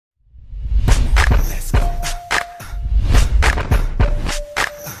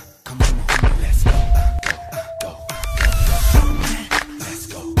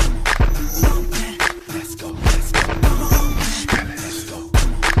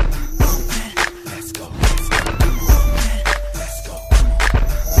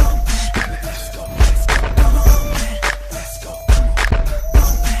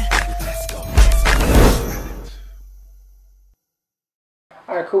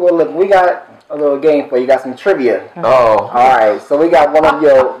well, look, we got a little game for you. Got some trivia. Oh. All right. So we got one of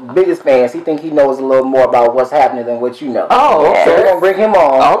your biggest fans. He think he knows a little more about what's happening than what you know. Oh, okay. So we're gonna bring him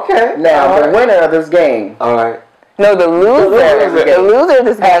on. Okay. Now the winner of this game. All right. No, the loser of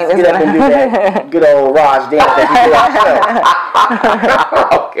this game is get up and do that good old Raj dance that he did on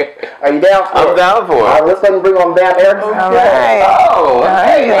show. Okay. Are you down for it? I'm down for it. All right, let's let him bring on Bam Ernest. All right. Oh,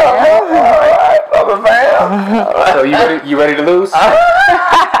 hey, all right, Papa Bam. So you ready to lose?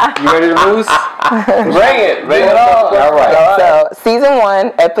 You ready to lose? Bring it on. All right. So, season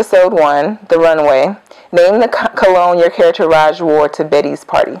 1, episode 1, The Runway. Name the cologne your character Raj wore to Betty's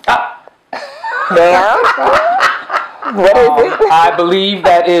party. Bam. What is it? I believe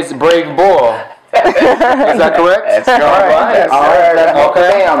that is Brave Bull. Is that correct? That's correct. All right.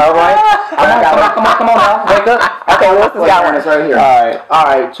 Okay. All right. Come on now. Wake up. Okay, let's got one. It's right here. All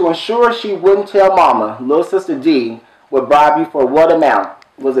right. To ensure she wouldn't tell Mama, little sister D would bribe you for what amount?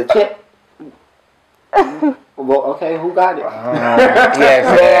 Was it $10? Well, okay, who got it? Yes.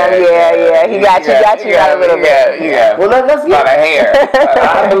 Yeah. He got you a little bit. Yeah. Well, let's get a lot of hair.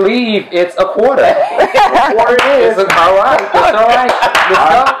 I believe it's a quarter. it is. All right. That's all right. Let's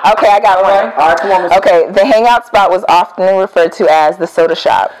go. Okay, I got one. All right, come on, Mr. Okay, the hangout spot was often referred to as the soda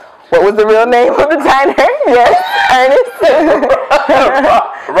shop. What was the real name of the diner? Yes, Ernest.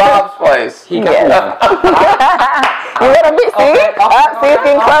 Rob's place. He got one. You better be, see? See, it's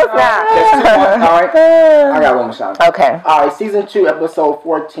getting close now. All right. I got one more shot. Okay. All right, season 2, episode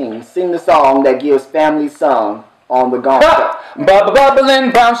 14. Sing the song that gives family song on the Gone Show.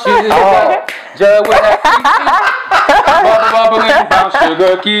 Bubbling brown sugar. Jug with that bubbling brown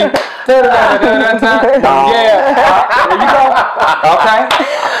sugar key. Yeah. There you go. Okay.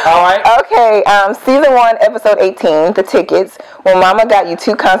 All right. Okay, season 1, episode 18, the tickets. When Mama got you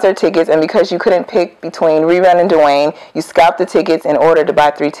 2 concert tickets, and because you couldn't pick between Rerun and Dwayne, you scalped the tickets in order to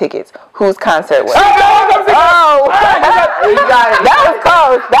buy 3 tickets. Whose concert was it? Oh! That was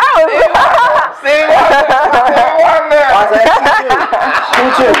close. That was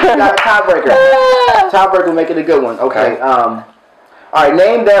You got a tiebreaker. Tiebreaker, make it a good one. Okay. All right,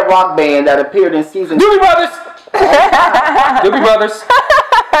 name that rock band that appeared in season... Doobie Brothers. Doobie Brothers.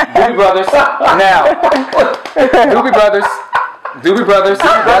 Doobie Brothers. Now. Doobie Brothers. Doobie Brothers.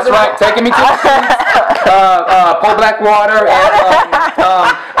 That's right. Taking me to the streets. Paul Blackwater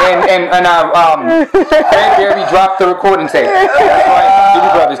and Barry dropped the recording tape. That's right.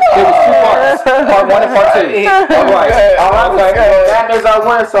 Doobie Brothers. There was 2 parts. Part 1 and part 2. All right. Okay. That is our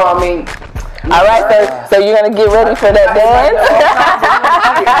winner, so I mean... All right, so you're going to get ready for that dance?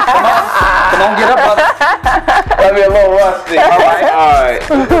 Come on, get up, brother. Let me a little rusty. All right.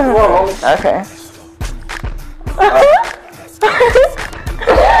 Okay.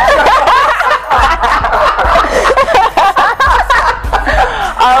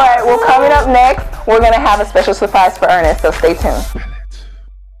 All right, well, coming up next, we're going to have a special surprise for Ernest, so stay tuned.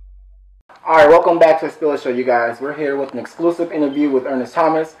 All right, welcome back to the Speel Show, you guys. We're here with an exclusive interview with Ernest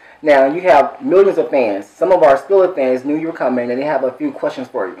Thomas. Now, you have millions of fans. Some of our Speel fans knew you were coming, and they have a few questions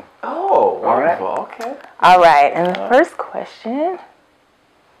for you. Oh, all right. Okay. All right, and the first question.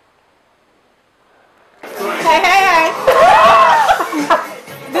 Hey.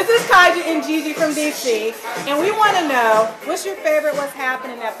 This is Kaja and Gigi from DC, and we want to know, what's your favorite What's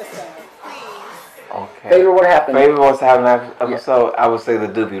Happening episode? Okay. Favorite What Happened? Favorite What's Happening episode? I would say the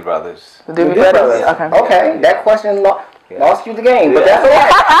Doobie Brothers. The Doobie Brothers? Okay, that question lost you the game, but that's all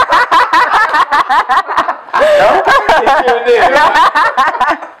right.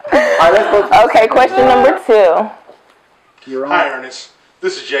 All right, let's go. Okay, question number 2. You're on. Hi, Ernest.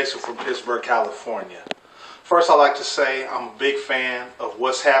 This is Jason from Pittsburgh, California. First, I'd like to say I'm a big fan of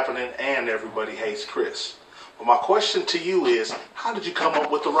What's Happening and Everybody Hates Chris. But my question to you is, how did you come up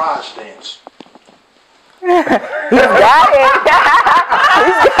with the Raj dance? Got it.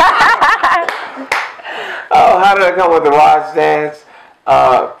 Oh, how did I come with the Raj dance?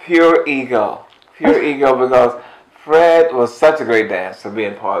 Pure ego. Pure ego, because Fred was such a great dancer,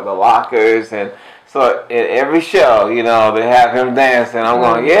 being part of the Lockers, and so in every show, you know, they have him dance, and I'm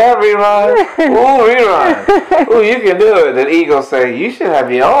going, yeah, Rerun. Ooh, Rerun. Ooh, you can do it. Then Ego say, you should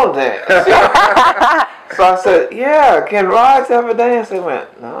have your own dance. So I said, yeah, can Raj have a dance? They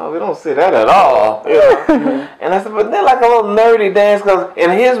went, no, we don't see that at all. You know? And I said, but they're like a little nerdy dance, because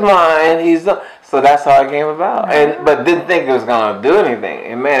in his mind, so that's how it came about. But didn't think it was going to do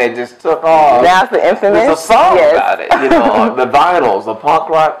anything. And man, it just took off. Now it's the infamous. There's a song about it. You know, the Vinyls, a punk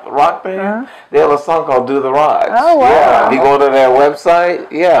rock band, they have a song called Do the Raj. Oh, wow. Yeah, if you go to their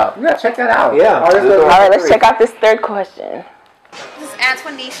website, yeah. You got to check that out. Yeah. All right, let's check out this third question. This is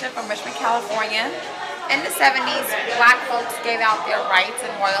Antoinisha from Richmond, California. in the 70s, black folks gave out their rights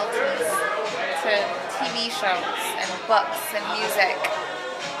and royalties to TV shows and books and music.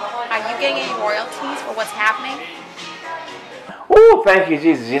 Are you getting any royalties for what's happening? Ooh, thank you,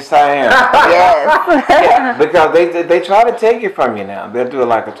 Jesus. Yes, I am. Yes. Yeah, because they try to take it from you now. They'll do it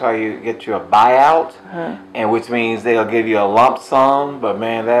like they'll try to get you a buyout, and which means they'll give you a lump sum. But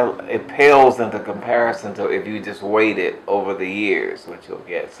man, it pales into comparison to if you just waited over the years, what you'll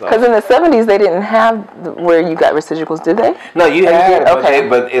get. So Because in the 70s, they didn't have where you got residuals, did they? no, you had it, Okay.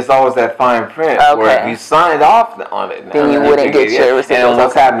 but it's always that fine print where if Okay. you signed off on it, now, Then you wouldn't get your residuals. And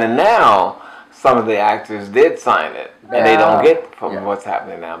what's happening now? Some of the actors did sign it, and they don't get from what's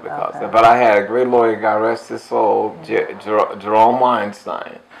happening now because. But I had a great lawyer, God rest his soul, Jerome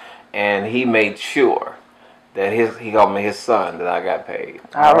Weinstein, and he made sure that he got me his son that I got paid.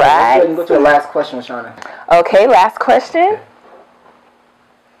 All Let's right. go to the last question, Shauna. Okay, last question.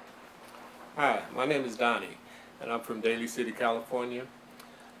 Hi, my name is Donnie, and I'm from Daly City, California.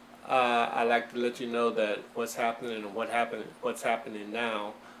 I'd like to let you know that what's happening and what's happening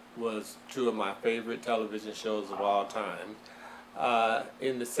now was two of my favorite television shows of all time.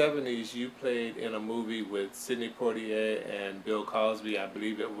 In the 70s, you played in a movie with Sidney Poitier and Bill Cosby. I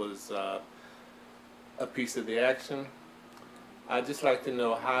believe it was A Piece of the Action. I'd just like to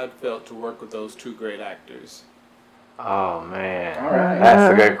know how it felt to work with those two great actors. Oh man, All right.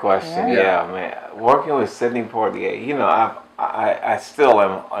 that's a good question. Yeah, man, working with Sidney Poitier, you know, I still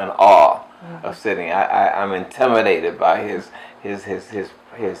am in awe of Sidney. I'm intimidated by the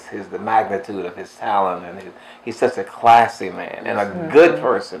magnitude of his talent, and he's such a classy man and a good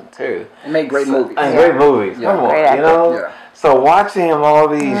person too. And make great movies. And great movies. Yeah. Come on, Great you know. Yeah. So watching him all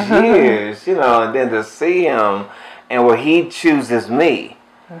these years, you know, and then to see him and where he chooses me,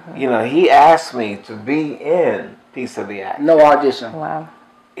 you know, he asked me to be in Piece of the Action. No audition. Wow.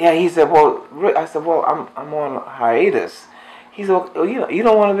 Yeah, he said, well, I said, well, I'm on hiatus. He said, well, you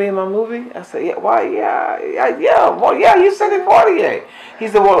don't want to be in my movie? I said, yeah, why? Yeah, you said it 48. He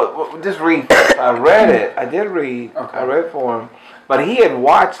said, well, just read first. I read it. I did read. Okay. I read for him. But he had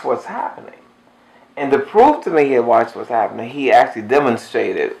watched what's happening. And to prove to me he had watched what's happening, he actually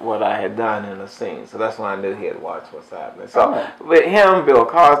demonstrated what I had done in the scene. So that's when I knew he had watched what's happening. So with him, Bill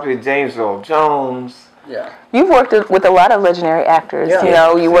Cosby, James Earl Jones. Yeah. You've worked with a lot of legendary actors. Yeah. You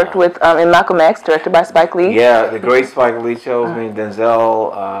know, you worked with in Malcolm X, directed by Spike Lee. Yeah, the great Spike Lee chose me,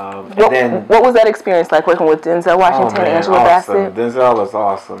 Denzel. What was that experience like working with Denzel Washington and Angela awesome. Bassett? Denzel is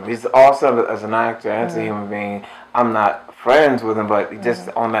awesome. He's awesome as an actor and as a human being. I'm not friends with him, but just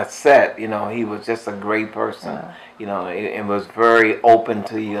on that set, you know, he was just a great person. You know, it was very open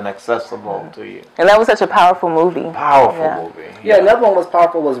to you and accessible to you. And that was such a powerful movie. Powerful movie. Yeah, another one was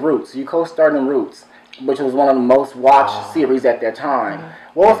powerful was Roots. You co-starred in Roots, which was one of the most watched series at that time.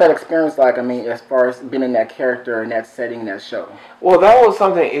 What was that experience like, I mean, as far as being in that character and that setting, that show? Well, that was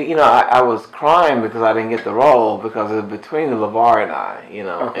something, you know, I was crying because I didn't get the role because it was between LeVar and I, you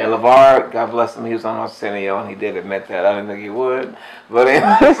know. Okay. And LeVar, God bless him, he was on Arsenio and he did admit that. I didn't think he would. But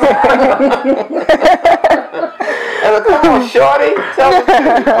anyway. And come on, shorty, tell the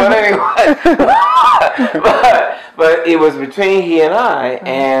truth. But anyway. But it was between he and I.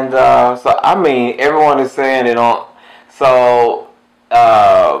 And so, I mean, everyone is saying they don't. So,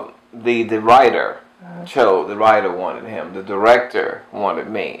 the writer chose, the writer wanted him, the director wanted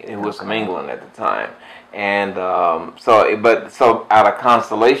me, who was from England at the time, and so out of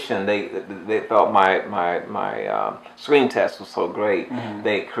consolation, they felt my screen test was so great,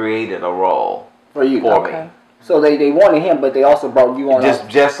 they created a role For you. for me. So they wanted him, but they also brought you on.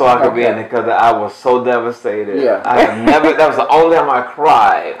 Just so I could be in it, because I was so devastated. Yeah. I have never. That was the only time I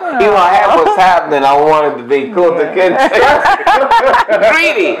cried. Even though I had what's happening, I wanted to be cool to kid.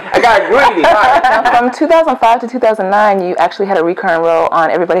 Greedy. I got greedy. Now, from 2005 to 2009, you actually had a recurring role on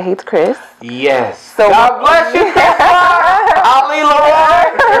Everybody Hates Chris. Yes. So God bless you, Ali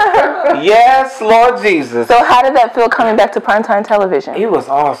Lord. Yes, Lord Jesus. So how did that feel coming back to primetime television? He was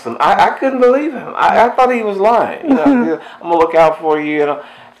awesome. I couldn't believe him. I thought he was lying. You know, I'm gonna look out for you. You know,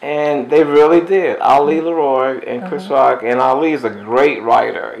 and they really did. Ali Leroy and Chris Rock, and Ali is a great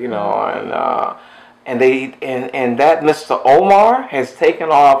writer. You know, and that Mr. Omar has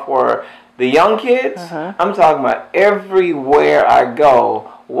taken off for the young kids. I'm talking about everywhere I go.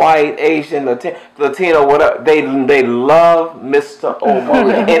 White, Asian, Latino, whatever. They love Mr.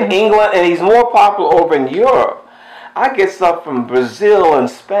 Omar in England, and he's more popular over in Europe. I get stuff from Brazil in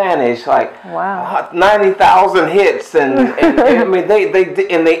Spanish, like 90,000 hits, and I mean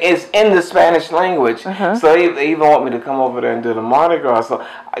it's in the Spanish language. So they even want me to come over there and do the Mardi Gras. So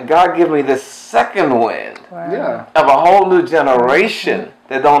God give me this second wind of a whole new generation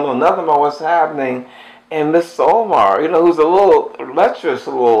that don't know nothing about what's happening. and Mr. Omar, you know, who's a little lecherous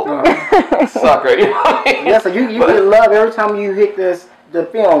little sucker. You know what I mean? Yeah, so you get love every time you hit the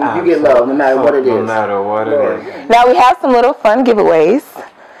film. You get love, no matter what it is. No matter what it is. Now we have some little fun giveaways.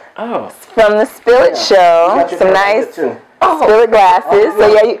 Oh. From the Speel It show. Some nice Speel It glasses. So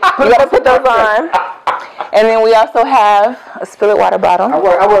yeah, you gotta put those on. And then we also have a Speel It water bottle. I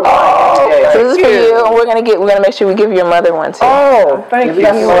wear mine. So this is for you, and we're gonna make sure we give your mother one too. Oh, thank you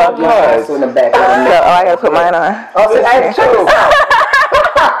so much. In the back. I gotta put mine on. Oh, so check this out.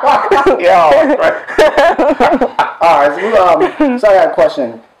 All right, so I got a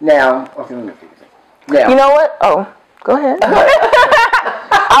question now. Okay, let me fix it. Now, you know what? Oh, go ahead.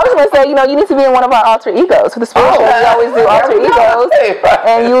 I was gonna say, you know, you need to be in one of our alter egos. For the Speel show, we always do alter egos,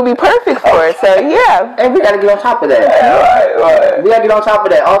 and you will be perfect for it. So yeah, and we gotta get on top of that. Right. We gotta get on top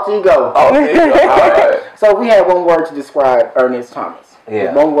of that alter ego. Right. So we had one word to describe Ernest Thomas.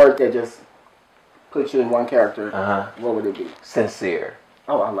 Yeah. One word that just puts you in one character. What would it be? Sincere.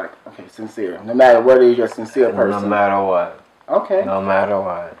 Oh, I like it. Okay, sincere. No matter what it is, you're a sincere person. No matter what. Okay. No matter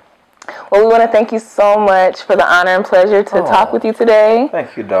what. Well, we want to thank you so much for the honor and pleasure to talk with you today.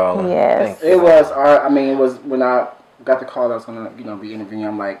 Thank you, darling. Yes. Thank you. It was when I got the call that I was going to, be interviewing.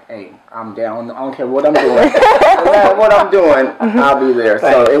 I'm like, hey, I'm down. I don't care what I'm doing. No matter what I'm doing, I'll be there.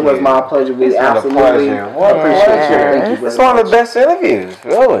 So it was my pleasure. We absolutely appreciate you. Thank you. It's one of the best interviews,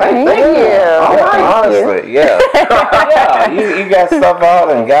 really. Thank you. Honestly, yeah. You got stuff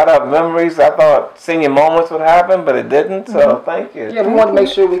out and got up memories. I thought senior moments would happen, but it didn't. So thank you. Yeah, we want to make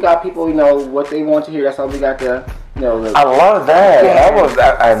sure we got people, what they want to hear. That's how we got the. I love that.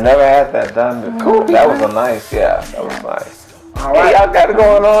 Yeah. I've never had that done before. That was a nice, that was nice. All right. Hey, y'all got it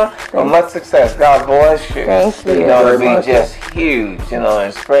going on. Well, much success. God bless you. Thank you. You're going to be just huge,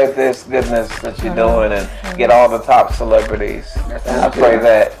 and spread this goodness that you're doing and get all the top celebrities. I pray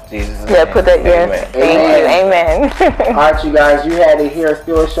that, Jesus. Put that there. Thank you. Amen. All right, you guys. You had it here at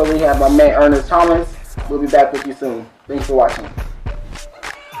Speel Show. We have my man Ernest Thomas. We'll be back with you soon. Thanks for watching.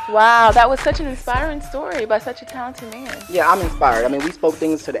 Wow, that was such an inspiring story by such a talented man. Yeah, I'm inspired. I mean, we spoke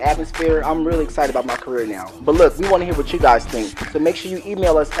things to the atmosphere. I'm really excited about my career now. But look, we want to hear what you guys think. So make sure you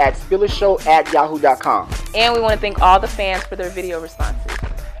email us at SpeelShow@yahoo.com. And we want to thank all the fans for their video responses.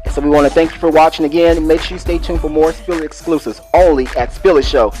 So we want to thank you for watching again. Make sure you stay tuned for more Speel exclusives only at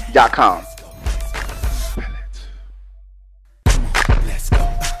SpeelShow.com.